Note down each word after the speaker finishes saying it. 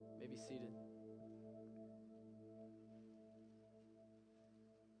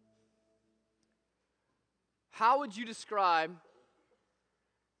how would you describe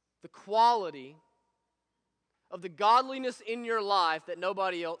the quality of the godliness in your life that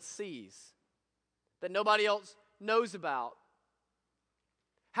nobody else sees, that nobody else knows about?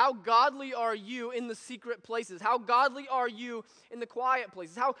 How godly are you in the secret places? How godly are you in the quiet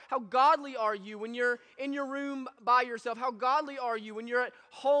places? How godly are you when you're in your room by yourself? How godly are you when you're at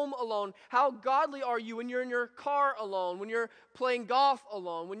home alone? How godly are you when you're in your car alone, when you're playing golf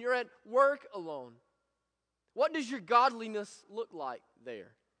alone, when you're at work alone? What does your godliness look like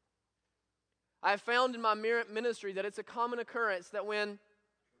there? I have found in my ministry that it's a common occurrence that when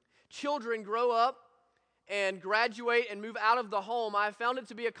children grow up and graduate and move out of the home, I have found it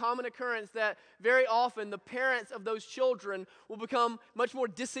to be a common occurrence that very often the parents of those children will become much more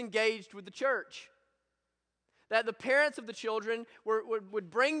disengaged with the church. That the parents of the children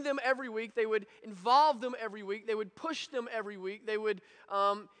would bring them every week, they would involve them every week, they would push them every week, they would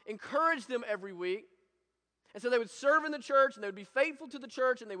encourage them every week. And so they would serve in the church, and they would be faithful to the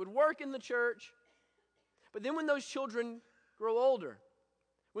church, and they would work in the church. But then when those children grow older,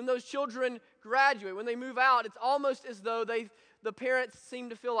 when those children graduate, when they move out, it's almost as though the parents seem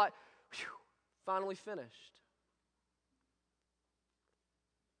to feel like, phew, finally finished.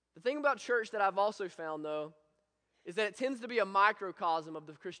 The thing about church that I've also found, though, is that it tends to be a microcosm of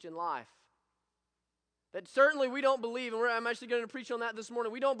the Christian life. That certainly we don't believe, and I'm actually going to preach on that this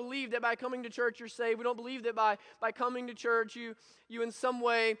morning, we don't believe that by coming to church you're saved. We don't believe that by coming to church you in some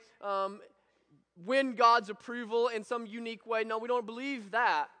way win God's approval in some unique way. No, we don't believe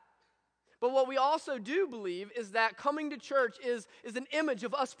that. But what we also do believe is that coming to church is an image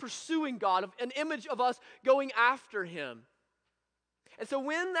of us pursuing God, of an image of us going after Him. And so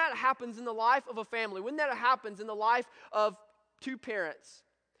when that happens in the life of a family, when that happens in the life of two parents,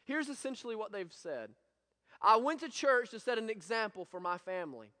 here's essentially what they've said. I went to church to set an example for my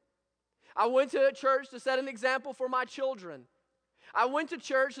family. I went to church to set an example for my children. I went to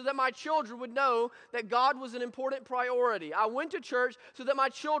church so that my children would know that God was an important priority. I went to church so that my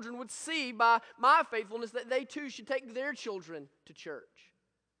children would see by my faithfulness that they too should take their children to church.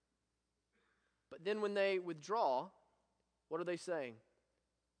 But then when they withdraw, what are they saying?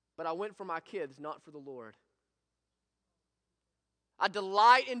 But I went for my kids, not for the Lord. I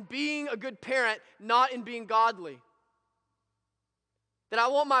delight in being a good parent, not in being godly. That I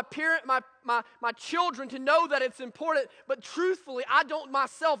want my children to know that it's important, but truthfully, I don't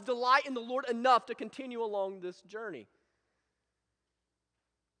myself delight in the Lord enough to continue along this journey.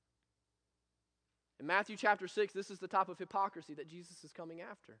 In Matthew chapter 6, this is the type of hypocrisy that Jesus is coming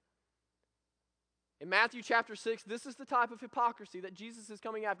after. In Matthew chapter 6, this is the type of hypocrisy that Jesus is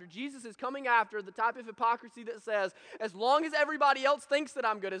coming after. Jesus is coming after the type of hypocrisy that says, as long as everybody else thinks that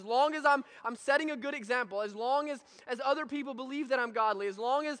I'm good, as long as I'm setting a good example, as long as other people believe that I'm godly, as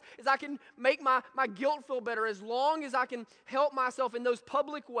long as I can make my guilt feel better, as long as I can help myself in those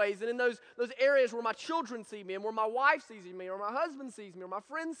public ways and in those areas where my children see me and where my wife sees me or my husband sees me or my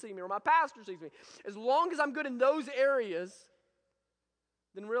friends see me or my pastor sees me, as long as I'm good in those areas,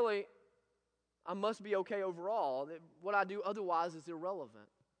 then really I must be okay overall. What I do otherwise is irrelevant.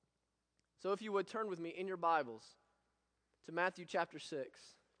 So if you would turn with me in your Bibles to Matthew chapter 6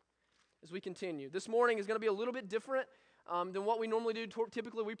 as we continue. This morning is going to be a little bit different than what we normally do.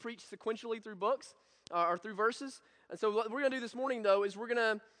 Typically we preach sequentially through books or through verses. And so what we're going to do this morning though is we're going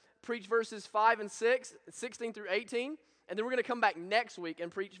to preach verses 5 and 6, 16 through 18. And then we're going to come back next week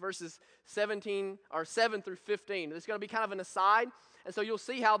and preach verses 7 through 15. It's going to be kind of an aside. And so you'll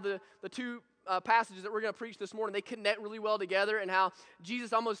see how the two passages that we're going to preach this morning, they connect really well together, and how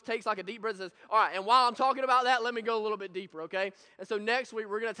Jesus almost takes like a deep breath and says, all right, and while I'm talking about that, let me go a little bit deeper, okay? And so next week,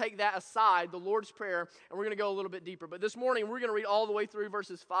 we're going to take that aside, the Lord's Prayer, and we're going to go a little bit deeper. But this morning, we're going to read all the way through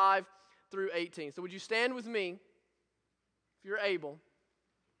verses 5 through 18. So would you stand with me, if you're able,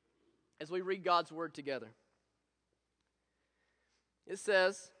 as we read God's Word together? It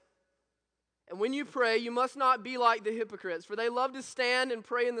says, and when you pray, you must not be like the hypocrites, for they love to stand and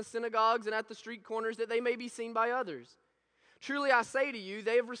pray in the synagogues and at the street corners that they may be seen by others. Truly I say to you,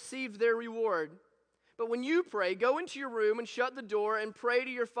 they have received their reward. But when you pray, go into your room and shut the door and pray to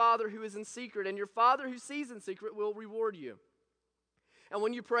your Father who is in secret, and your Father who sees in secret will reward you. And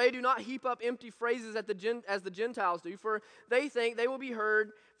when you pray, do not heap up empty phrases as the Gentiles do, for they think they will be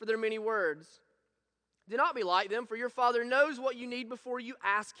heard for their many words. Do not be like them, for your Father knows what you need before you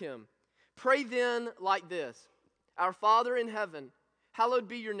ask Him. Pray then like this: Our Father in heaven, hallowed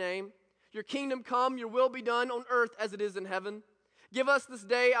be your name. Your kingdom come, your will be done on earth as it is in heaven. Give us this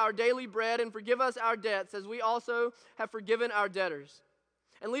day our daily bread, and forgive us our debts as we also have forgiven our debtors.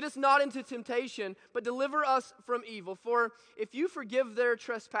 And lead us not into temptation, but deliver us from evil. For if you forgive their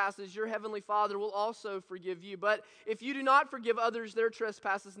trespasses, your heavenly Father will also forgive you. But if you do not forgive others their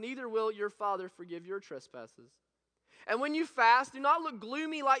trespasses, neither will your Father forgive your trespasses. And when you fast, do not look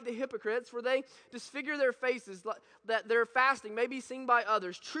gloomy like the hypocrites, for they disfigure their faces, that their fasting may be seen by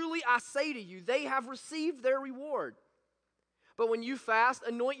others. Truly I say to you, they have received their reward. But when you fast,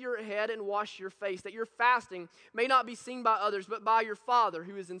 anoint your head and wash your face, that your fasting may not be seen by others, but by your Father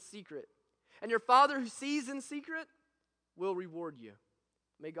who is in secret. And your Father who sees in secret will reward you.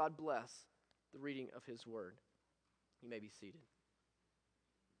 May God bless the reading of his word. You may be seated.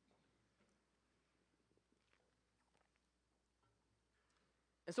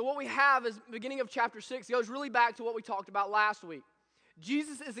 And so what we have is the beginning of chapter 6 goes really back to what we talked about last week.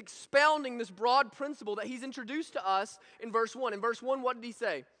 Jesus is expounding this broad principle that he's introduced to us in verse 1. In verse 1, what did he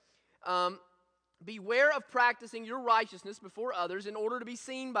say? Beware of practicing your righteousness before others in order to be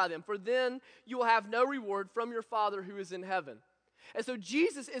seen by them, for then you will have no reward from your Father who is in heaven. And so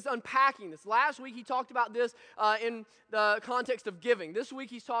Jesus is unpacking this. Last week he talked about this in the context of giving. This week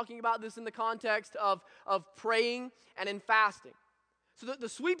he's talking about this in the context of praying and in fasting. So the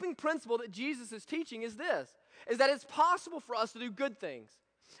sweeping principle that Jesus is teaching is this, is that it's possible for us to do good things.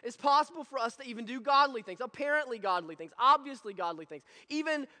 It's possible for us to even do godly things, apparently godly things, obviously godly things,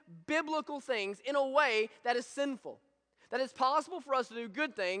 even biblical things in a way that is sinful. That it's possible for us to do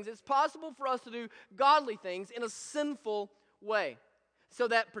good things. It's possible for us to do godly things in a sinful way. So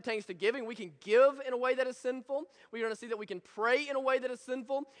that pertains to giving. We can give in a way that is sinful. We're going to see that we can pray in a way that is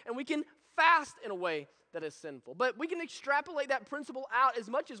sinful, and we can fast in a way that is sinful. But we can extrapolate that principle out as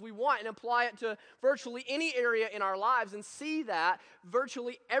much as we want and apply it to virtually any area in our lives and see that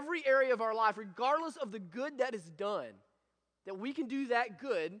virtually every area of our life, regardless of the good that is done, that we can do that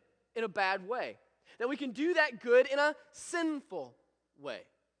good in a bad way. That we can do that good in a sinful way.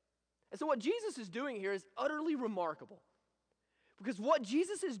 And so what Jesus is doing here is utterly remarkable. Because what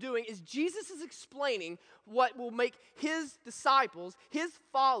Jesus is doing is Jesus is explaining what will make his disciples, his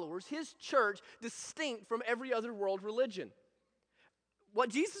followers, his church distinct from every other world religion. What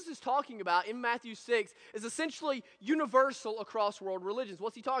Jesus is talking about in Matthew 6 is essentially universal across world religions.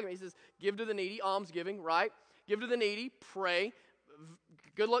 What's he talking about? He says, give to the needy, almsgiving, right? Give to the needy, pray.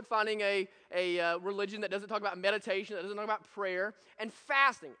 Good luck finding a religion that doesn't talk about meditation, that doesn't talk about prayer, and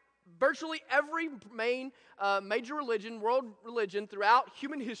fasting. Virtually every major religion, world religion throughout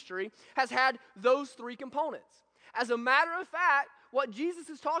human history has had those three components. As a matter of fact, what Jesus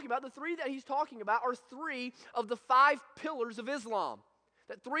is talking about, the three that he's talking about, are three of the 5 pillars of Islam.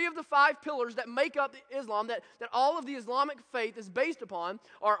 That 3 of the 5 pillars that make up Islam, that all of the Islamic faith is based upon,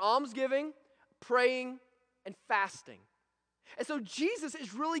 are almsgiving, praying, and fasting. And so Jesus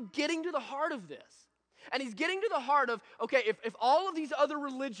is really getting to the heart of this. And he's getting to the heart of, okay, if all of these other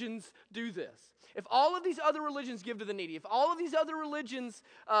religions do this, if all of these other religions give to the needy, if all of these other religions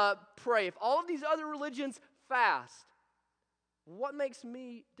pray, if all of these other religions fast, what makes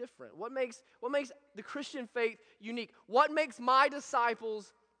me different? What makes the Christian faith unique? What makes my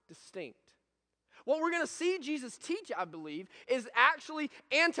disciples distinct? What we're going to see Jesus teach, I believe, is actually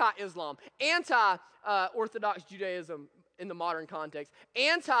anti-Islam, anti-Orthodox Judaism in the modern context,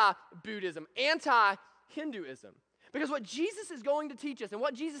 anti-Buddhism, anti-Hinduism. Because what Jesus is going to teach us and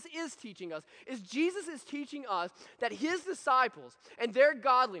what Jesus is teaching us is Jesus is teaching us that his disciples and their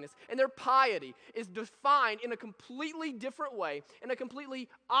godliness and their piety is defined in a completely different way, in a completely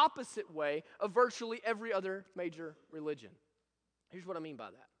opposite way of virtually every other major religion. Here's what I mean by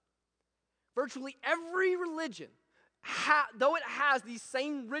that. Virtually every religion, though it has these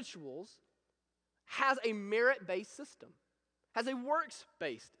same rituals, has a merit-based system, has a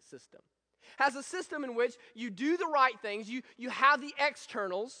works-based system, has a system in which you do the right things, you have the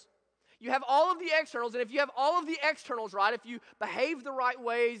externals, you have all of the externals, and if you have all of the externals right, if you behave the right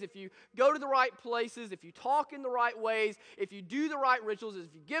ways, if you go to the right places, if you talk in the right ways, if you do the right rituals,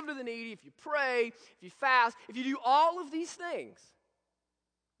 if you give to the needy, if you pray, if you fast, if you do all of these things,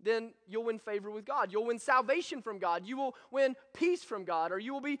 then you'll win favor with God. You'll win salvation from God. You will win peace from God, or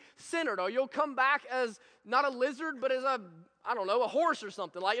you will be centered, or you'll come back as not a lizard, but as a horse or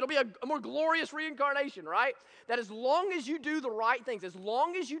something. Like, it'll be a more glorious reincarnation, right? That as long as you do the right things, as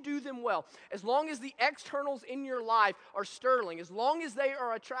long as you do them well, as long as the externals in your life are sterling, as long as they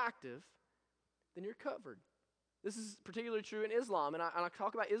are attractive, then you're covered. This is particularly true in Islam, and I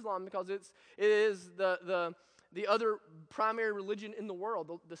talk about Islam because it is the other primary religion in the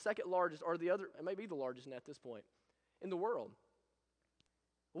world, the second largest, or it may be the largest at this point, in the world.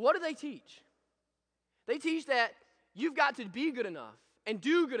 What do they teach? They teach that you've got to be good enough, and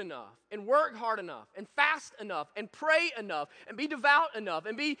do good enough and work hard enough and fast enough and pray enough and be devout enough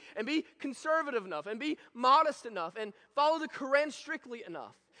and be conservative enough and be modest enough and follow the Quran strictly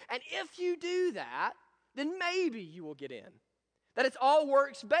enough. And if you do that, then maybe you will get in. That it's all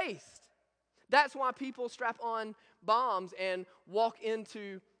works-based. That's why people strap on bombs and walk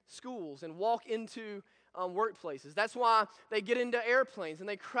into schools and walk into workplaces. That's why they get into airplanes and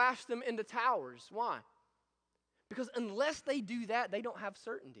they crash them into towers. Why? Because unless they do that, they don't have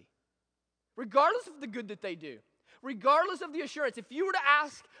certainty. Regardless of the good that they do, regardless of the assurance, if you were to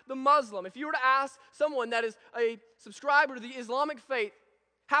ask the Muslim, if you were to ask someone that is a subscriber to the Islamic faith,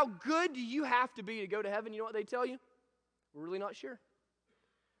 how good do you have to be to go to heaven? You know what they tell you? We're really not sure.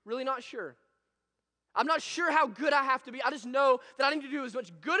 Really not sure. I'm not sure how good I have to be. I just know that I need to do as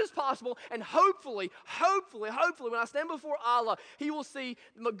much good as possible, and hopefully, when I stand before Allah, He will see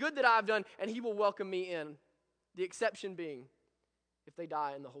the good that I've done, and He will welcome me in. The exception being if they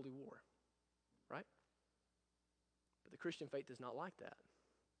die in the holy war, right? But the Christian faith is not like that.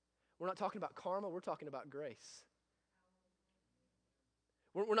 We're not talking about karma, we're talking about grace.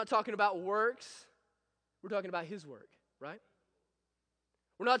 We're not talking about works, we're talking about His work, right?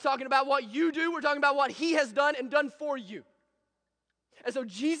 We're not talking about what you do, we're talking about what He has done and done for you. And so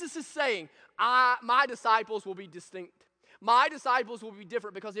Jesus is saying, my disciples will be distinct. My disciples will be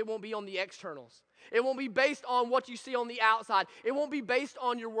different because it won't be on the externals. It won't be based on what you see on the outside. It won't be based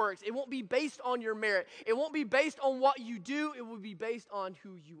on your works. It won't be based on your merit. It won't be based on what you do. It will be based on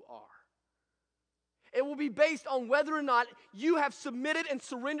who you are. It will be based on whether or not you have submitted and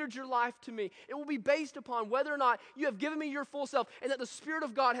surrendered your life to me. It will be based upon whether or not you have given me your full self and that the Spirit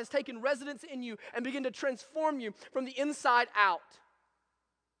of God has taken residence in you and begun to transform you from the inside out.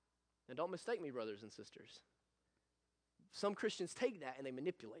 And don't mistake me, brothers and sisters. Some Christians take that and they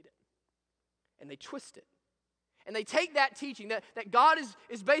manipulate it. And they twist it. And they take that teaching that God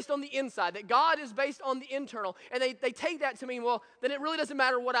is based on the inside, that God is based on the internal, and they take that to mean, well, then it really doesn't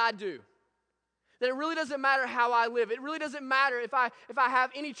matter what I do. That it really doesn't matter how I live. It really doesn't matter if I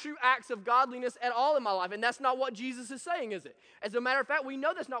have any true acts of godliness at all in my life. And that's not what Jesus is saying, is it? As a matter of fact, we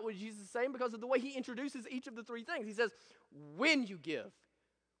know that's not what Jesus is saying because of the way He introduces each of the three things. He says, when you give,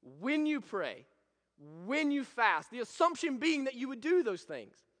 when you pray, when you fast, the assumption being that you would do those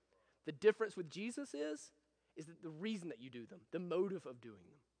things. The difference with Jesus is that the reason that you do them, the motive of doing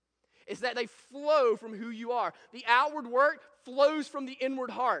them, is that they flow from who you are. The outward work flows from the inward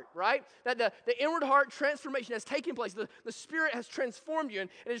heart, right? That the inward heart transformation has taken place. The Spirit has transformed you and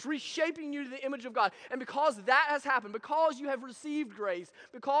is reshaping you to the image of God. And because that has happened, because you have received grace,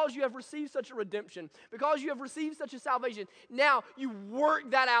 because you have received such a redemption, because you have received such a salvation, now you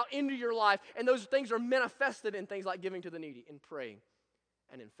work that out into your life, and those things are manifested in things like giving to the needy, in praying,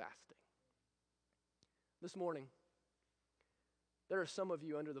 and in fasting. This morning, there are some of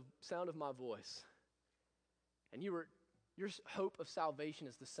you under the sound of my voice, and your hope of salvation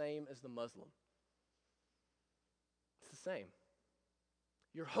is the same as the Muslim. It's the same.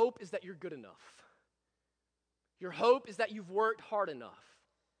 Your hope is that you're good enough. Your hope is that you've worked hard enough.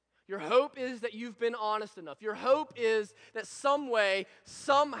 Your hope is that you've been honest enough. Your hope is that some way,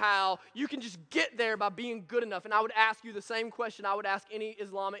 somehow, you can just get there by being good enough. And I would ask you the same question I would ask any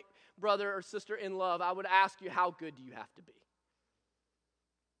Islamic brother or sister in love. I would ask you, how good do you have to be?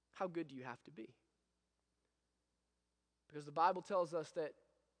 How good do you have to be? Because the Bible tells us that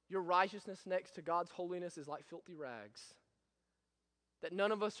your righteousness next to God's holiness is like filthy rags. That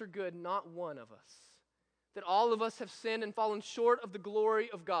none of us are good, not one of us. That all of us have sinned and fallen short of the glory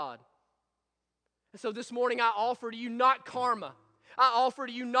of God. And so this morning I offer to you not karma. I offer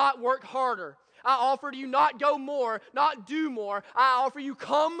to you not work harder. I offer to you not go more, not do more. I offer you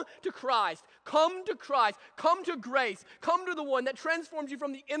come to Christ. Come to Christ. Come to grace. Come to the one that transforms you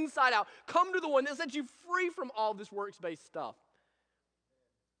from the inside out. Come to the one that sets you free from all this works-based stuff.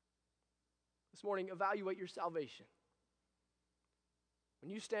 This morning, evaluate your salvation.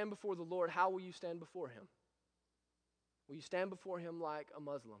 When you stand before the Lord, how will you stand before Him? Will you stand before Him like a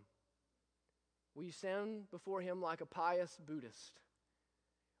Muslim? Will you stand before Him like a pious Buddhist?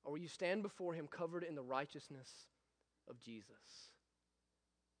 Or will you stand before Him covered in the righteousness of Jesus?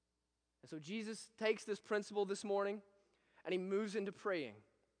 And so Jesus takes this principle this morning and He moves into praying.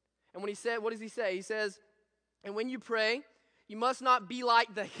 And when He said, what does He say? He says, and when you pray, you must not be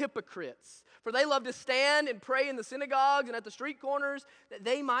like the hypocrites, for they love to stand and pray in the synagogues and at the street corners that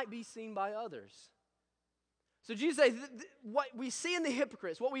they might be seen by others. So Jesus says, what we see in the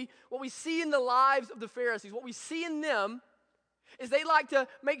hypocrites, what we see in the lives of the Pharisees, what we see in them is they like to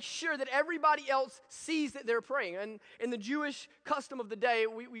make sure that everybody else sees that they're praying. And in the Jewish custom of the day,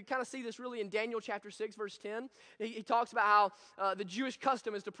 we kind of see this really in Daniel chapter 6, verse 10. He talks about how the Jewish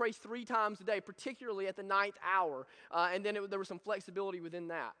custom is to pray 3 times a day, particularly at the 9th hour. And then there was some flexibility within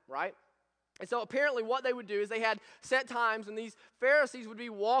that, right? And so apparently what they would do is they had set times, and these Pharisees would be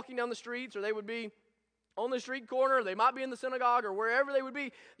walking down the streets, or they would be on the street corner, or they might be in the synagogue, or wherever they would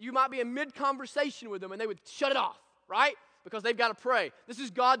be. You might be in mid-conversation with them, and they would shut it off, right? Because they've got to pray. This is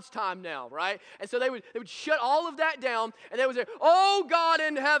God's time now, right? And so they would shut all of that down, and they would say, "Oh God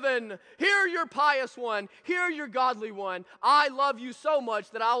in heaven, hear your pious one, hear your godly one. I love you so much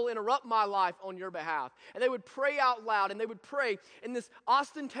that I will interrupt my life on your behalf." And they would pray out loud, and they would pray in this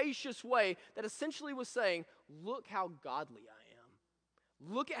ostentatious way that essentially was saying, "Look how godly I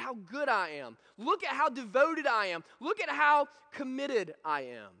am. Look at how good I am. Look at how devoted I am. Look at how committed I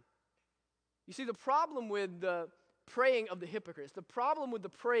am." You see, the problem with the praying of the hypocrites, the problem with the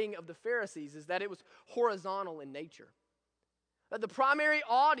praying of the Pharisees is that it was horizontal in nature. That the primary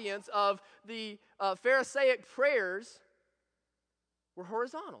audience of the Pharisaic prayers were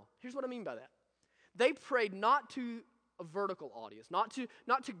horizontal. Here's what I mean by that. They prayed not to a vertical audience, not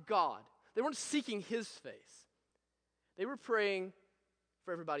to God. They weren't seeking His face. They were praying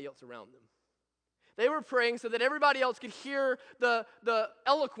for everybody else around them. They were praying so that everybody else could hear the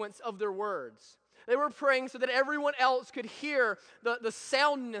eloquence of their words. They were praying so that everyone else could hear the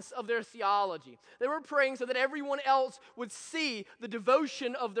soundness of their theology. They were praying so that everyone else would see the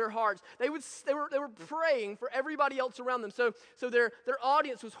devotion of their hearts. They were praying for everybody else around them. So their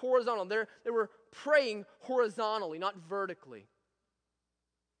audience was horizontal. They were praying horizontally, not vertically.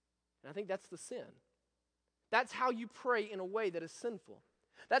 And I think that's the sin. That's how you pray in a way that is sinful.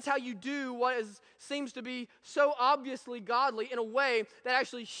 That's how you do what seems to be so obviously godly in a way that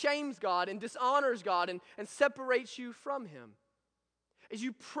actually shames God and dishonors God and separates you from Him. As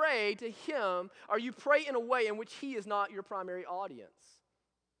you pray to Him, or you pray in a way in which He is not your primary audience.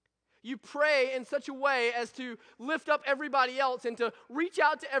 You pray in such a way as to lift up everybody else and to reach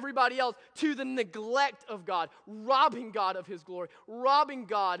out to everybody else to the neglect of God, robbing God of His glory, robbing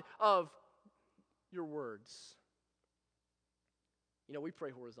God of your words. You know, we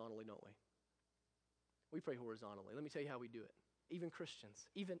pray horizontally, don't we? We pray horizontally. Let me tell you how we do it. Even Christians,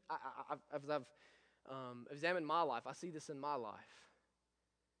 as I've examined my life, I see this in my life.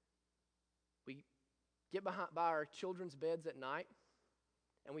 We get by our children's beds at night,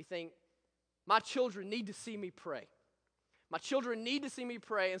 and we think, my children need to see me pray. My children need to see me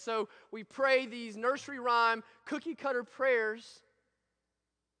pray. And so we pray these nursery rhyme, cookie cutter prayers.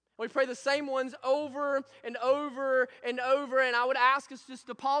 We pray the same ones over and over and over. And I would ask us just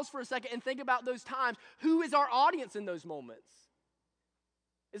to pause for a second and think about those times. Who is our audience in those moments?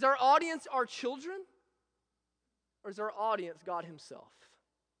 Is our audience our children? Or is our audience God Himself?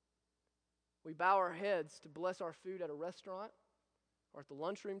 We bow our heads to bless our food at a restaurant, or at the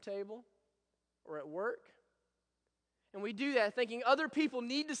lunchroom table, or at work. And we do that thinking other people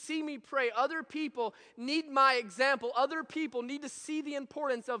need to see me pray. Other people need my example. Other people need to see the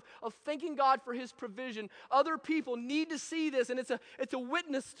importance of thanking God for His provision. Other people need to see this, and it's a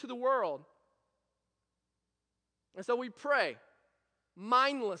witness to the world. And so we pray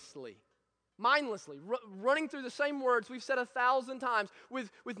mindlessly, running through the same words we've said 1,000 times,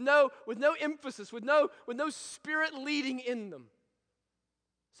 with no emphasis, with no spirit leading in them,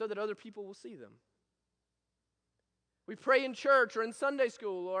 so that other people will see them. We pray in church or in Sunday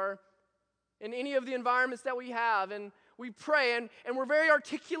school or in any of the environments that we have, and we pray, and we're very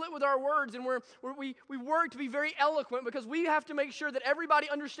articulate with our words, and we work to be very eloquent because we have to make sure that everybody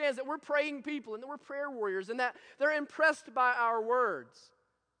understands that we're praying people and that we're prayer warriors and that they're impressed by our words.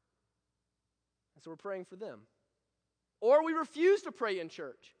 And so we're praying for them. Or we refuse to pray in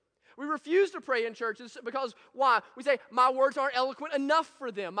church. We refuse to pray in churches because, why? We say, my words aren't eloquent enough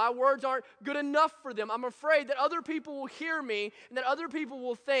for them. My words aren't good enough for them. I'm afraid that other people will hear me and that other people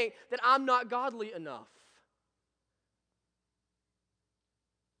will think that I'm not godly enough.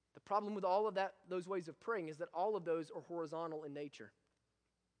 The problem with all of those ways of praying is that all of those are horizontal in nature.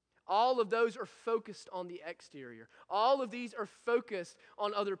 All of those are focused on the exterior. All of these are focused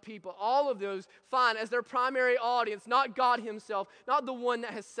on other people. All of those find as their primary audience not God Himself, not the one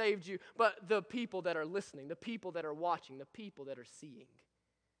that has saved you, but the people that are listening, the people that are watching, the people that are seeing.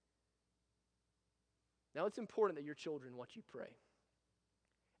 Now, it's important that your children watch you pray.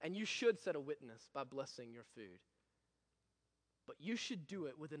 And you should set a witness by blessing your food. But you should do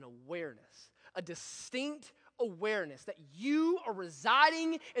it with an awareness, a distinct awareness that you are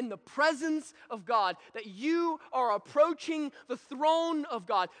residing in the presence of God, that you are approaching the throne of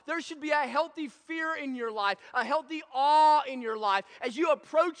God. There should be a healthy fear in your life, a healthy awe in your life as you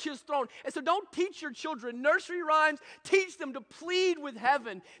approach His throne. And so don't teach your children nursery rhymes. Teach them to plead with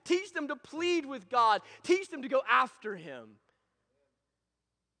heaven. Teach them to plead with God. Teach them to go after Him.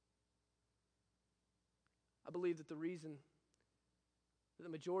 I believe that the reason that the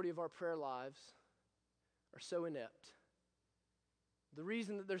majority of our prayer lives are so inept, the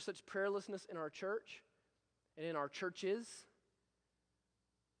reason that there's such prayerlessness in our church and in our churches,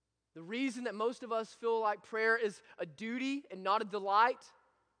 the reason that most of us feel like prayer is a duty and not a delight,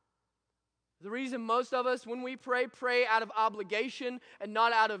 the reason most of us, when we pray out of obligation and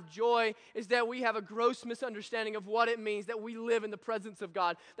not out of joy, is that we have a gross misunderstanding of what it means that we live in the presence of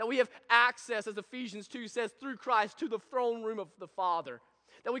God, that we have access, as Ephesians 2 says, through Christ to the throne room of the Father.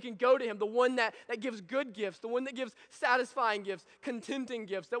 That we can go to Him, the one that gives good gifts, the one that gives satisfying gifts, contenting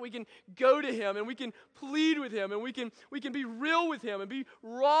gifts, that we can go to Him and we can plead with Him and we can be real with Him and be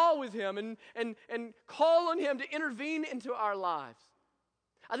raw with Him and call on Him to intervene into our lives.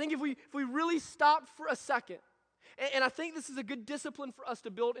 I think if we really stopped for a second, and I think this is a good discipline for us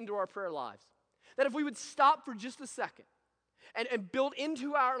to build into our prayer lives, that if we would stop for just a second and build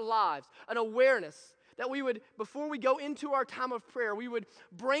into our lives an awareness that we would, before we go into our time of prayer, we would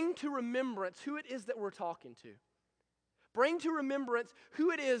bring to remembrance who it is that we're talking to. Bring to remembrance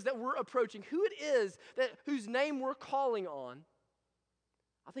who it is that we're approaching, who it is whose name we're calling on.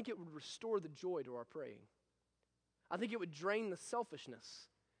 I think it would restore the joy to our praying. I think it would drain the selfishness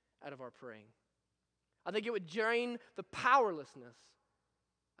out of our praying. I think it would drain the powerlessness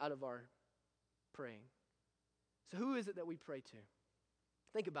out of our praying. So who is it that we pray to?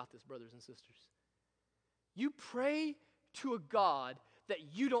 Think about this, brothers and sisters. You pray to a God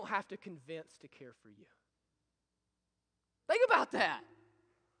that you don't have to convince to care for you. Think about that.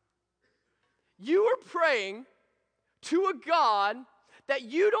 You are praying to a God that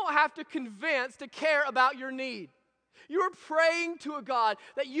you don't have to convince to care about your need. You are praying to a God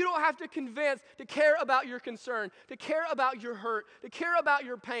that you don't have to convince to care about your concern, to care about your hurt, to care about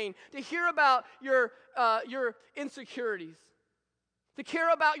your pain, to hear about your insecurities, to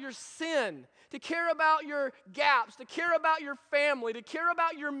care about your sin, to care about your gaps, to care about your family, to care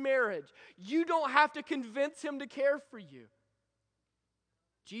about your marriage. You don't have to convince Him to care for you.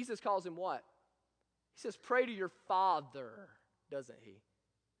 Jesus calls Him what? He says, pray to your Father, doesn't He?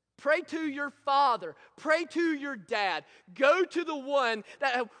 Pray to your Father. Pray to your Dad. Go to the one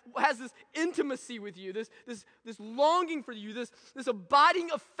that has this intimacy with you, this longing for you, this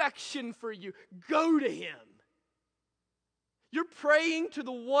abiding affection for you. Go to Him. You're praying to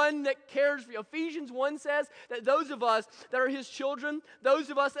the one that cares for you. Ephesians 1 says that those of us that are His children, those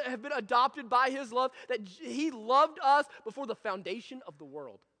of us that have been adopted by His love, that He loved us before the foundation of the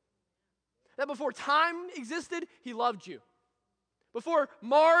world. That before time existed, He loved you. Before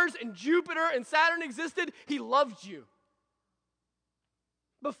Mars and Jupiter and Saturn existed, He loved you.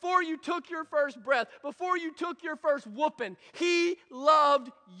 Before you took your first breath, before you took your first whooping, He loved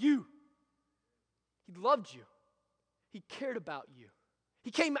you. He loved you. He cared about you.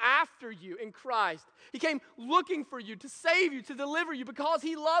 He came after you in Christ. He came looking for you, to save you, to deliver you, because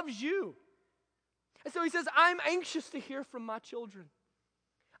He loves you. And so He says, I'm anxious to hear from my children.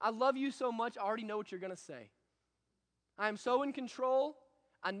 I love you so much, I already know what you're going to say. I am so in control,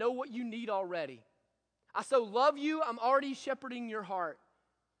 I know what you need already. I so love you, I'm already shepherding your heart.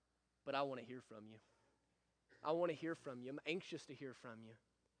 But I want to hear from you. I want to hear from you. I'm anxious to hear from you.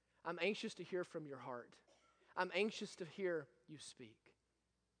 I'm anxious to hear from your heart. I'm anxious to hear you speak.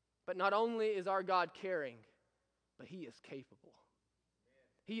 But not only is our God caring, but He is capable.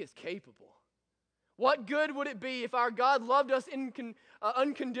 He is capable. What good would it be if our God loved us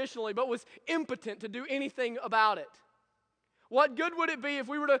unconditionally, but was impotent to do anything about it? What good would it be if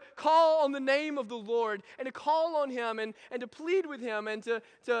we were to call on the name of the Lord and to call on Him and to plead with Him and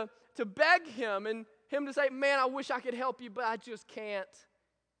to beg Him and Him to say, man, I wish I could help you, but I just can't.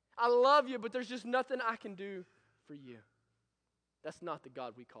 I love you, but there's just nothing I can do for you. That's not the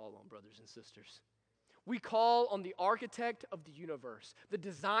God we call on, brothers and sisters. We call on the architect of the universe, the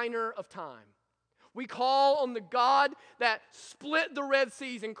designer of time. We call on the God that split the Red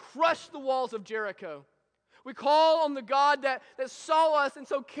Seas and crushed the walls of Jericho. We call on the God that saw us and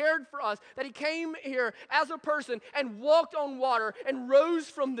so cared for us, that He came here as a person and walked on water and rose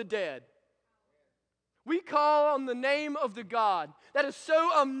from the dead. We call on the name of the God that is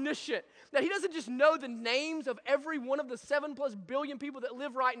so omniscient that he doesn't just know the names of every one of the 7+ billion people that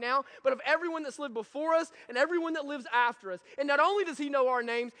live right now, but of everyone that's lived before us and everyone that lives after us. And not only does he know our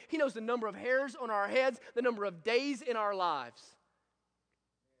names, he knows the number of hairs on our heads, the number of days in our lives.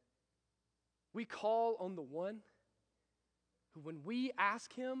 We call on the one who, when we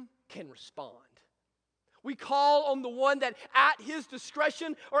ask him, can respond. We call on the one that at his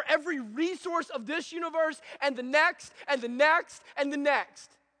discretion are every resource of this universe and the next and the next and the next.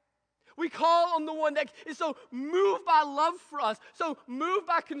 We call on the one that is so moved by love for us, so moved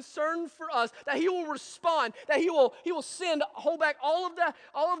by concern for us, that he will respond, that he will hold back all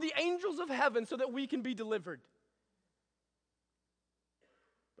of the angels of heaven so that we can be delivered.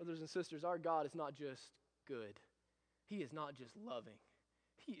 Brothers and sisters, our God is not just good. He is not just loving.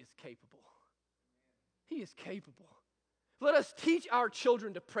 He is capable. He is capable. Let us teach our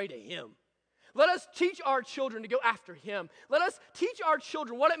children to pray to him. Let us teach our children to go after him. Let us teach our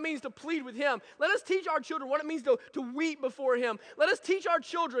children what it means to plead with him. Let us teach our children what it means to weep before him. Let us teach our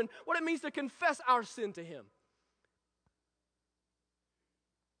children what it means to confess our sin to him.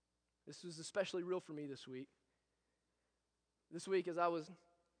 This was especially real for me this week. This week, as I was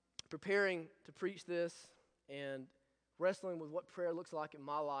preparing to preach this and wrestling with what prayer looks like in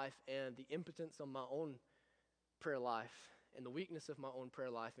my life and the impotence of my own prayer life and the weakness of my own prayer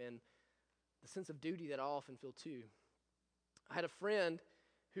life and the sense of duty that I often feel too. I had a friend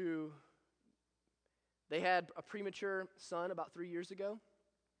who, they had a premature son about 3 years ago,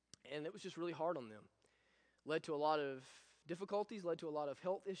 and it was just really hard on them. Led to a lot of difficulties, led to a lot of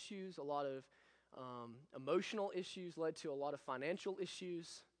health issues, a lot of emotional issues, led to a lot of financial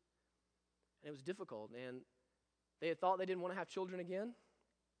issues, and it was difficult. And they had thought they didn't want to have children again.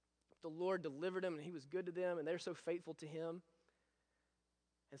 The Lord delivered them, and he was good to them, and they're so faithful to him.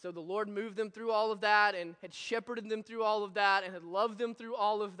 And so the Lord moved them through all of that and had shepherded them through all of that and had loved them through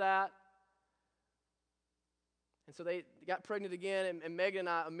all of that. And so they got pregnant again, and Megan and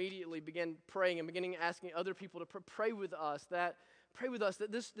I immediately began praying and beginning asking other people to pray with us that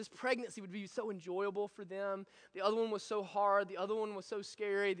this pregnancy would be so enjoyable for them. The other one was so hard. The other one was so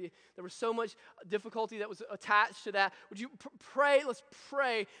scary. There was so much difficulty that was attached to that. Would you pray? Let's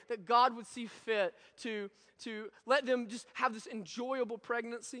pray that God would see fit to let them just have this enjoyable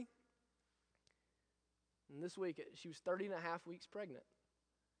pregnancy. And this week, she was 30 and a half weeks pregnant.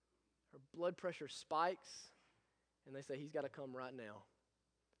 Her blood pressure spikes, and they say, he's got to come right now.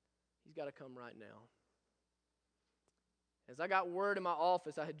 He's got to come right now. As I got word in my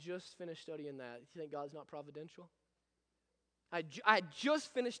office, I had just finished studying that. You think God's not providential? I had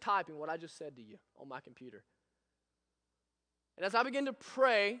just finished typing what I just said to you on my computer. And as I began to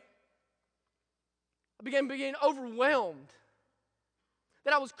pray, I began being overwhelmed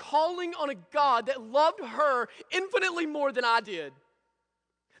that I was calling on a God that loved her infinitely more than I did.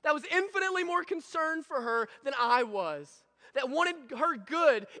 That was infinitely more concerned for her than I was. That wanted her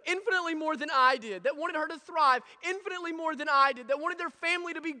good infinitely more than I did. That wanted her to thrive infinitely more than I did. That wanted their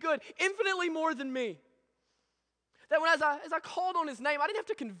family to be good infinitely more than me. That as I called on his name, I didn't have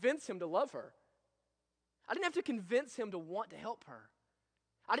to convince him to love her. I didn't have to convince him to want to help her.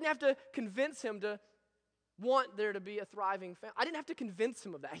 I didn't have to convince him to want there to be a thriving family. I didn't have to convince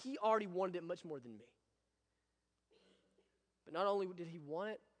him of that. He already wanted it much more than me. But not only did he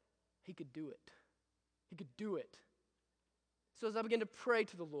want it, he could do it. He could do it. So as I began to pray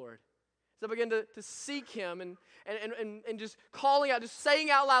to the Lord, as I began to seek him and just calling out, just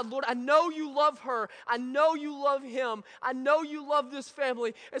saying out loud, Lord, I know you love her. I know you love him. I know you love this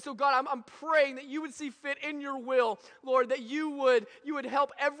family. And so God, I'm praying that you would see fit in your will, Lord, that you would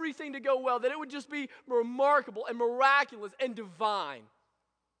help everything to go well, that it would just be remarkable and miraculous and divine.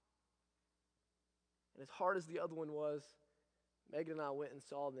 And as hard as the other one was, Megan and I went and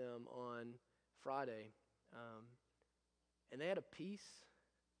saw them on Friday. And they had a peace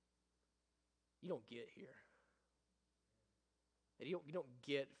you don't get here. That you don't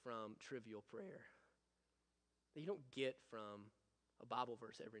get from trivial prayer. That you don't get from a Bible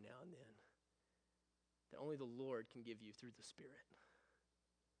verse every now and then. That only the Lord can give you through the Spirit.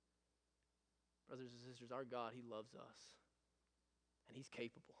 Brothers and sisters, our God, he loves us. And he's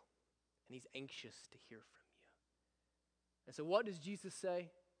capable. And he's anxious to hear from you. And so what does Jesus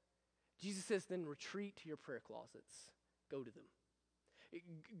say? Jesus says, then retreat to your prayer closets. Go to them.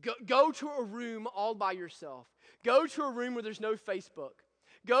 Go to a room all by yourself. Go to a room where there's no Facebook.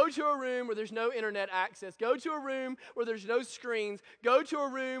 Go to a room where there's no internet access. Go to a room where there's no screens. Go to a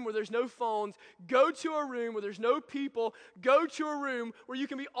room where there's no phones. Go to a room where there's no people. Go to a room where you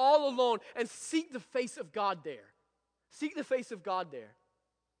can be all alone and seek the face of God there. Seek the face of God there.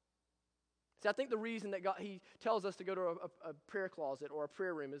 See, I think the reason that He tells us to go to a prayer closet or a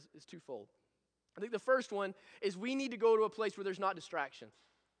prayer room is twofold. I think the first one is we need to go to a place where there's not distraction.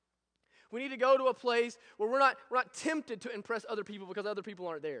 We need to go to a place where we're not tempted to impress other people because other people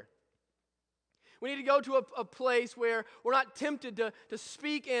aren't there. We need to go to a place where we're not tempted to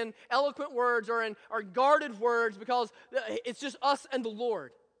speak in eloquent words or in guarded words because it's just us and the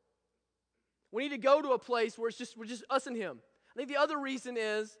Lord. We need to go to a place where we're just us and Him. I think the other reason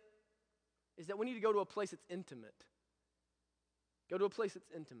is that we need to go to a place that's intimate. Go to a place that's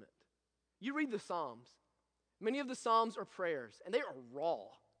intimate. You read the Psalms. Many of the Psalms are prayers, and they are raw.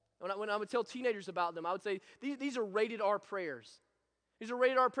 When I would tell teenagers about them, I would say, these are rated R prayers. These are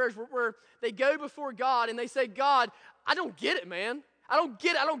rated R prayers where they go before God and they say, God, I don't get it, man. I don't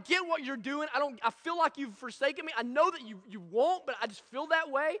get it. I don't get what you're doing. I feel like you've forsaken me. I know that you won't, but I just feel that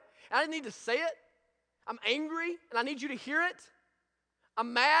way. And I need to say it. I'm angry, and I need you to hear it.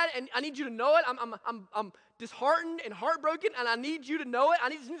 I'm mad, and I need you to know it. I'm disheartened and heartbroken, and I need you to know it. I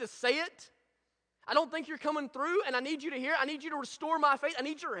just need to say it. I don't think you're coming through, and I need you to hear it. I need you to restore my faith. I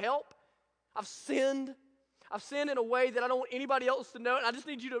need your help. I've sinned. I've sinned in a way that I don't want anybody else to know it. I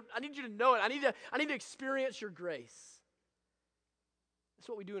need you to know it. I need to experience your grace. That's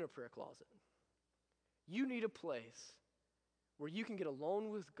what we do in a prayer closet. You need a place where you can get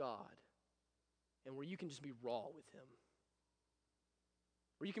alone with God and where you can just be raw with Him.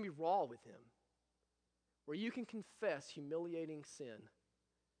 Where you can be raw with Him. Where you can confess humiliating sin.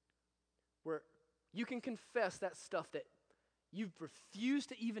 Where you can confess that stuff that you've refused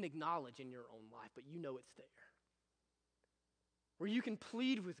to even acknowledge in your own life, but you know it's there. Where you can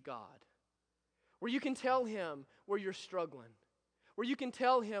plead with God. Where you can tell Him where you're struggling. Where you can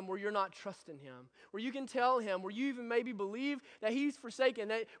tell Him where you're not trusting Him. Where you can tell Him where you even maybe believe that He's forsaken,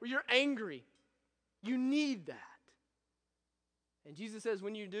 where you're angry. You need that. And Jesus says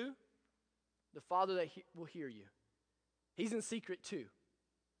when you do, the Father will hear you. He's in secret too.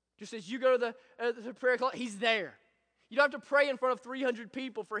 Just as you go to the prayer closet, He's there. You don't have to pray in front of 300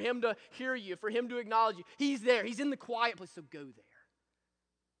 people for Him to hear you, for Him to acknowledge you. He's there. He's in the quiet place, so go there.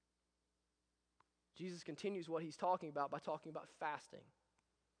 Jesus continues what He's talking about by talking about fasting.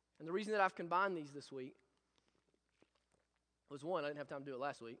 And the reason that I've combined these this week was, one, I didn't have time to do it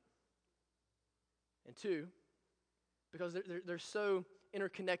last week. And two, because they're so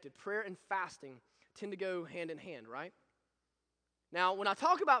interconnected. Prayer and fasting tend to go hand in hand, right? Now, when I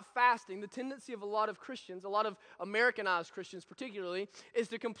talk about fasting, the tendency of a lot of Christians, a lot of Americanized Christians particularly, is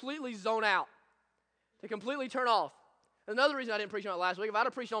to completely zone out, to completely turn off. Another reason I didn't preach on it last week, if I'd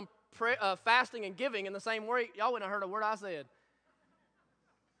have preached on fasting and giving in the same way, y'all wouldn't have heard a word I said.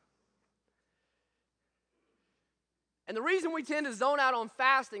 And the reason we tend to zone out on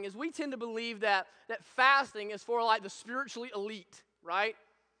fasting is we tend to believe that fasting is for like the spiritually elite, right?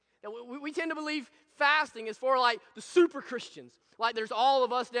 And we tend to believe fasting is for like the super Christians. Like there's all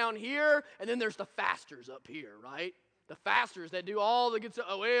of us down here, and then there's the fasters up here, right? The fasters that do all the good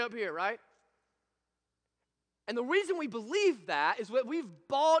stuff way up here, right? And the reason we believe that is that we've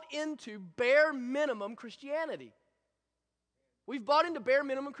bought into bare minimum Christianity. We've bought into bare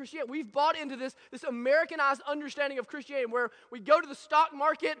minimum Christianity. We've bought into this Americanized understanding of Christianity where we go to the stock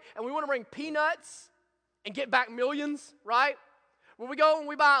market and we want to bring peanuts and get back millions, right? When we go and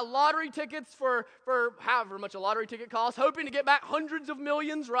we buy lottery tickets for however much a lottery ticket costs, hoping to get back hundreds of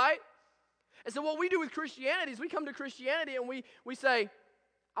millions, right? And so what we do with Christianity is we come to Christianity and we say,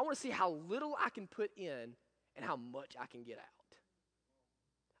 I want to see how little I can put in and how much I can get out.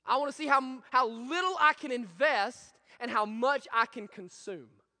 I want to see how little I can invest and how much I can consume.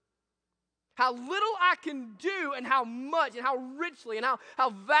 How little I can do and how much and how richly and how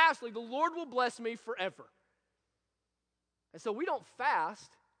vastly the Lord will bless me forever. And so we don't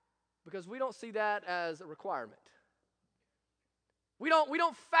fast because we don't see that as a requirement. We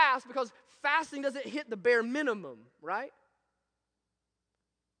don't fast because fasting doesn't hit the bare minimum, right?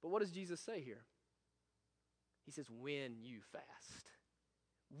 But what does Jesus say here? He says, when you fast.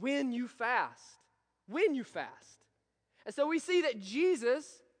 When you fast. When you fast. And so we see that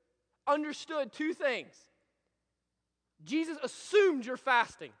Jesus understood two things. Jesus assumed you're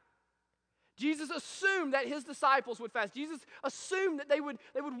fasting. Jesus assumed that His disciples would fast. Jesus assumed that they would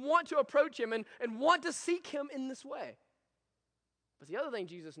want to approach Him and want to seek Him in this way. But the other thing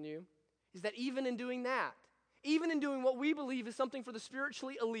Jesus knew is that even in doing that, even in doing what we believe is something for the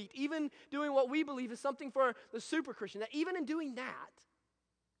spiritually elite, even doing what we believe is something for the super Christian, that even in doing that,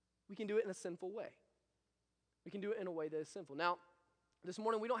 we can do it in a sinful way. We can do it in a way that is sinful. Now, This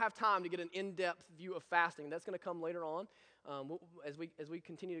morning, we don't have time to get an in-depth view of fasting. That's going to come later on. As we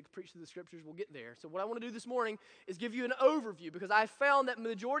continue to preach through the scriptures, we'll get there. So what I want to do this morning is give you an overview, because I found that the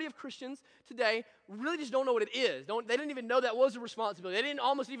majority of Christians today really just don't know what it is. They didn't even know that was a responsibility. They didn't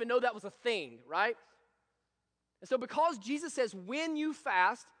almost even know that was a thing, right? And so because Jesus says when you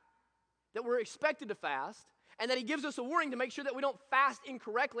fast, that we're expected to fast, and that he gives us a warning to make sure that we don't fast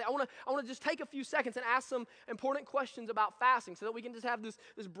incorrectly, I want to just take a few seconds and ask some important questions about fasting so that we can just have this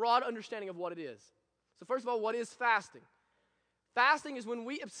broad understanding of what it is. So first of all, what is fasting? Fasting is when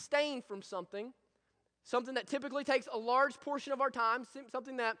we abstain from something that typically takes a large portion of our time,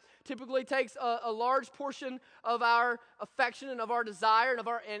 something that typically takes a large portion of our affection and of our desire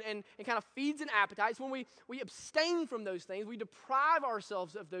and kind of feeds an appetite. So when we abstain from those things, we deprive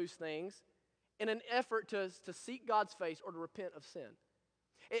ourselves of those things in an effort to seek God's face or to repent of sin.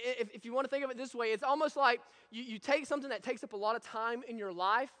 If you want to think of it this way, it's almost like you take something that takes up a lot of time in your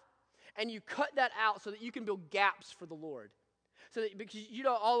life and you cut that out so that you can build gaps for the Lord. So that, because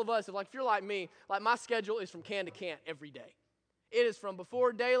all of us, if you're like me, like my schedule is from can to can't every day. It is from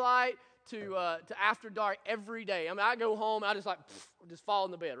before daylight to after dark every day. I mean, I go home, I just fall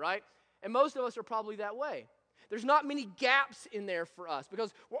in the bed, right? And most of us are probably that way. There's not many gaps in there for us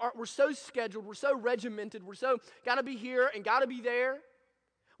because we're so scheduled, we're so regimented, we're so got to be here and got to be there.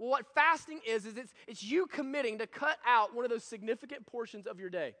 Well, what fasting is it's you committing to cut out one of those significant portions of your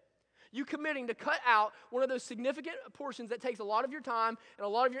day. You committing to cut out one of those significant portions that takes a lot of your time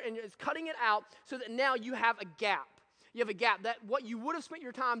and it's cutting it out so that now you have a gap. You have a gap that what you would have spent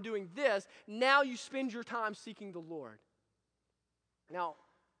your time doing this, now you spend your time seeking the Lord. Now,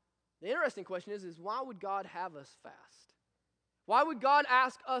 the interesting question is why would God have us fast? Why would God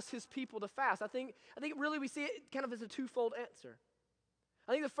ask us, his people, to fast? I think really we see it kind of as a twofold answer.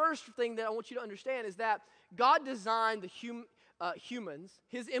 I think the first thing that I want you to understand is that God designed the humans,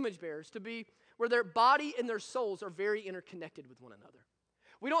 his image bearers, to be where their body and their souls are very interconnected with one another.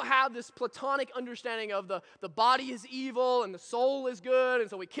 We don't have this platonic understanding of the body is evil and the soul is good, and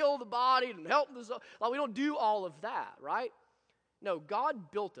so we kill the body and help the soul. Like, we don't do all of that, right? No,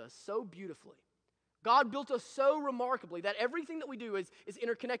 God built us so beautifully. God built us so remarkably that everything that we do is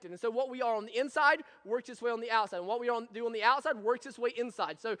interconnected. And so what we are on the inside works its way on the outside. And what we do on the outside works its way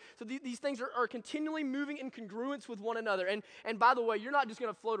inside. So these things are continually moving in congruence with one another. And by the way, you're not just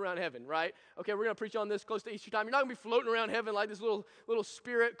going to float around heaven, right? Okay, we're going to preach on this close to Easter time. You're not going to be floating around heaven like this little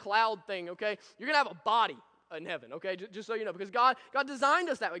spirit cloud thing, okay? You're going to have a body in heaven, okay? Just so you know, because God designed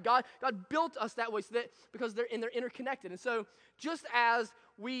us that way. God built us that way so that because they're interconnected. And so just as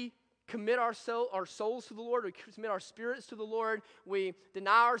we commit our souls to the Lord, we commit our spirits to the Lord, we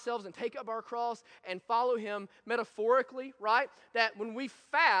deny ourselves and take up our cross and follow him metaphorically, right? That when we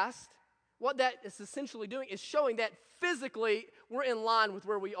fast, what that is essentially doing is showing that physically we're in line with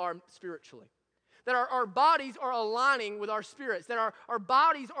where we are spiritually. That our bodies are aligning with our spirits, that our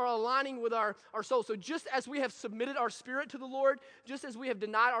bodies are aligning with our souls. So just as we have submitted our spirit to the Lord, just as we have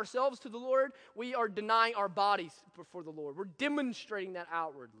denied ourselves to the Lord, we are denying our bodies before the Lord. We're demonstrating that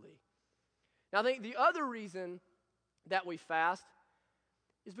outwardly. Now, I think the other reason that we fast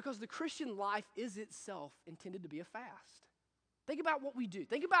is because the Christian life is itself intended to be a fast. Think about what we do.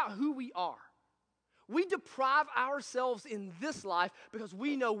 Think about who we are. We deprive ourselves in this life because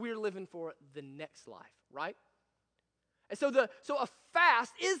we know we're living for the next life, right? And so a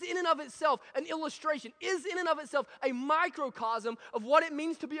fast is in and of itself an illustration, is in and of itself a microcosm of what it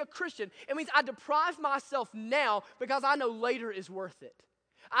means to be a Christian. It means I deprive myself now because I know later is worth it.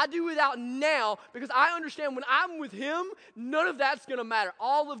 I do without now because I understand when I'm with him, none of that's going to matter.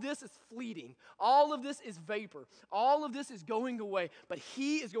 All of this is fleeting. All of this is vapor. All of this is going away. But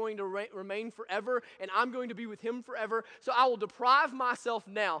he is going to remain forever, and I'm going to be with him forever. So I will deprive myself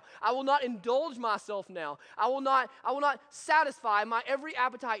now. I will not indulge myself now. I will not satisfy my every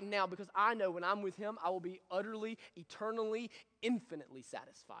appetite now because I know when I'm with him, I will be utterly, eternally, infinitely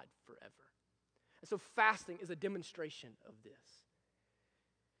satisfied forever. And so fasting is a demonstration of this.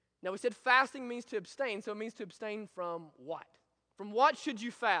 Now, we said fasting means to abstain, so it means to abstain from what? From what should you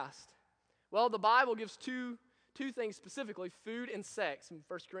fast? Well, the Bible gives two things specifically, food and sex, in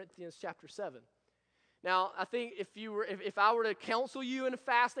 1 Corinthians chapter 7. Now, I think if I were to counsel you in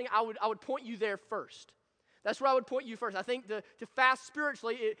fasting, I would point you there first. That's where I would point you first. I think to fast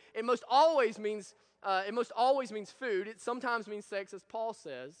spiritually, it most always means food. It sometimes means sex, as Paul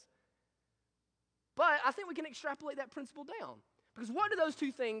says. But I think we can extrapolate that principle down. Because what do those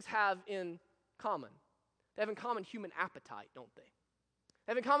two things have in common? They have in common human appetite, don't they?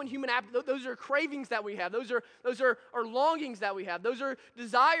 Having common human appetite, those are cravings that we have. Those are longings that we have. Those are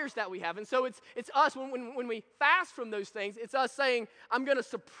desires that we have. And so it's us, when we fast from those things, it's us saying, I'm going to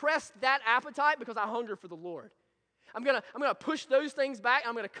suppress that appetite because I hunger for the Lord. I'm gonna push those things back.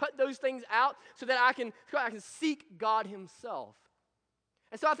 I'm going to cut those things out so that I can seek God himself.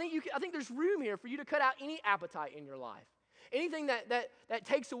 And so I think there's room here for you to cut out any appetite in your life. Anything that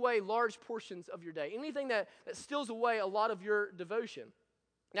takes away large portions of your day. Anything that steals away a lot of your devotion.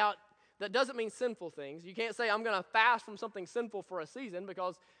 Now, that doesn't mean sinful things. You can't say, I'm going to fast from something sinful for a season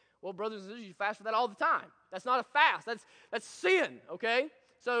because, well, brothers and sisters, you fast for that all the time. That's not a fast. That's sin, okay?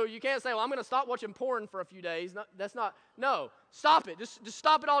 So you can't say, well, I'm going to stop watching porn for a few days. No, stop it. Just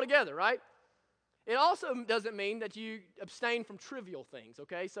stop it altogether, right? It also doesn't mean that you abstain from trivial things,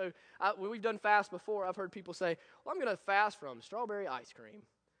 okay? So when we've done fast before, I've heard people say, well, I'm going to fast from strawberry ice cream.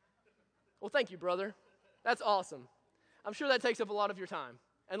 Well, thank you, brother. That's awesome. I'm sure that takes up a lot of your time.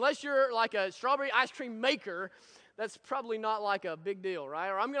 Unless you're like a strawberry ice cream maker, that's probably not like a big deal, right?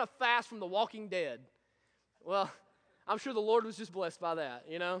 Or I'm going to fast from The Walking Dead. Well, I'm sure the Lord was just blessed by that,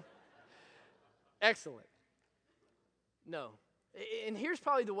 you know? Excellent. No. And here's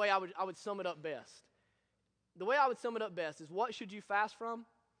probably the way I would sum it up best. The way I would sum it up best is, what should you fast from?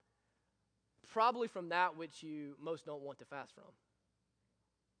 Probably from that which you most don't want to fast from.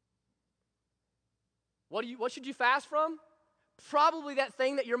 What should you fast from? Probably that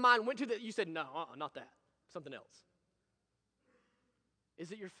thing that your mind went to that you said, no, not that. Something else.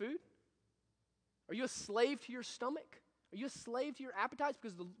 Is it your food? Are you a slave to your stomach? Are you a slave to your appetites?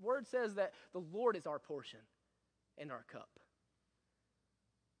 Because the word says that the Lord is our portion and our cup.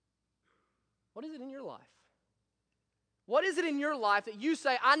 What is it in your life? What is it in your life that you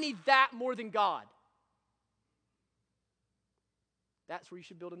say, I need that more than God? That's where you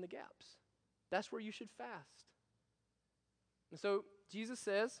should build in the gaps. That's where you should fast. And so Jesus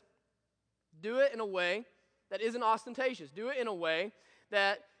says, do it in a way that isn't ostentatious. Do it in a way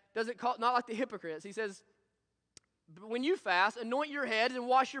that doesn't call, not like the hypocrites. He says, when you fast, anoint your heads and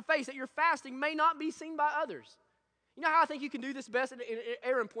wash your face, that your fasting may not be seen by others. You know how I think you can do this best? And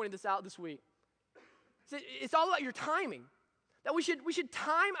Aaron pointed this out this week. It's all about your timing. That we should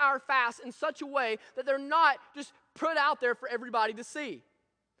time our fasts in such a way that they're not just put out there for everybody to see.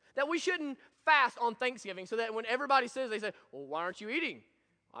 That we shouldn't fast on Thanksgiving so that when everybody says, they say, well, why aren't you eating?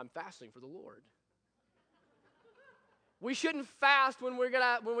 I'm fasting for the Lord. We shouldn't fast when we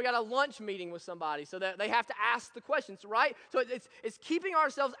got a lunch meeting with somebody so that they have to ask the questions, right? So it's keeping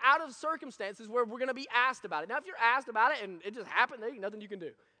ourselves out of circumstances where we're going to be asked about it. Now, if you're asked about it and it just happened, there's nothing you can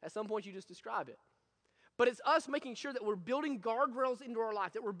do. At some point, you just describe it. But it's us making sure that we're building guardrails into our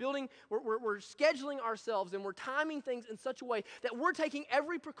life, that we're scheduling ourselves and we're timing things in such a way that we're taking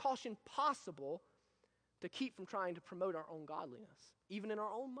every precaution possible to keep from trying to promote our own godliness, even in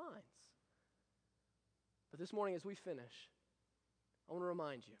our own minds. But this morning as we finish, I want to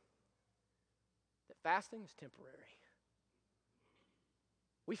remind you that fasting is temporary.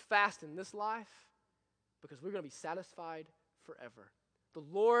 We fast in this life because we're going to be satisfied forever. The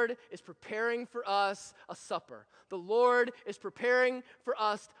Lord is preparing for us a supper. The Lord is preparing for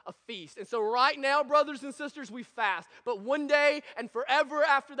us a feast. And so right now, brothers and sisters, we fast. But one day and forever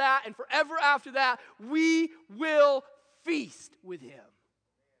after that and forever after that, we will feast with Him.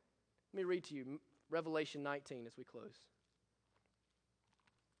 Let me read to you Revelation 19 as we close.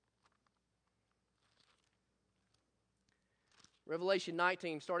 Revelation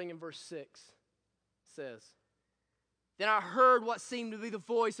 19, starting in verse 6, says, Then I heard what seemed to be the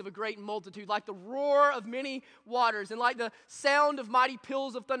voice of a great multitude, like the roar of many waters, and like the sound of mighty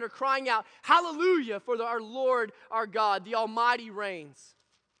peals of thunder, crying out, Hallelujah, for our Lord our God, the Almighty reigns.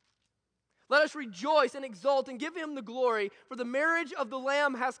 Let us rejoice and exult and give Him the glory, for the marriage of the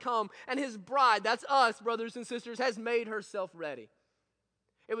Lamb has come, and His bride, that's us, brothers and sisters, has made herself ready.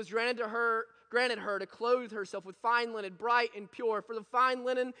 It was granted her to clothe herself with fine linen, bright and pure, for the fine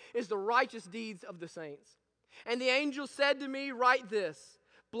linen is the righteous deeds of the saints. And the angel said to me, Write this,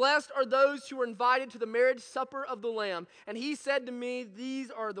 Blessed are those who are invited to the marriage supper of the Lamb. And he said to me, These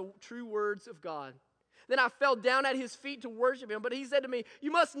are the true words of God. Then I fell down at His feet to worship Him. But He said to me,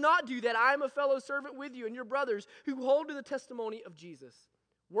 You must not do that. I am a fellow servant with you and your brothers who hold to the testimony of Jesus.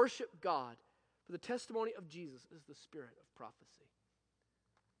 Worship God, for the testimony of Jesus is the spirit of prophecy.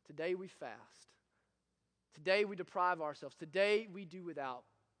 Today we fast. Today we deprive ourselves. Today we do without.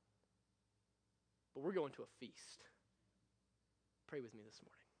 But we're going to a feast. Pray with me this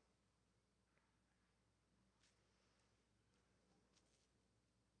morning.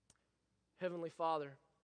 Heavenly Father,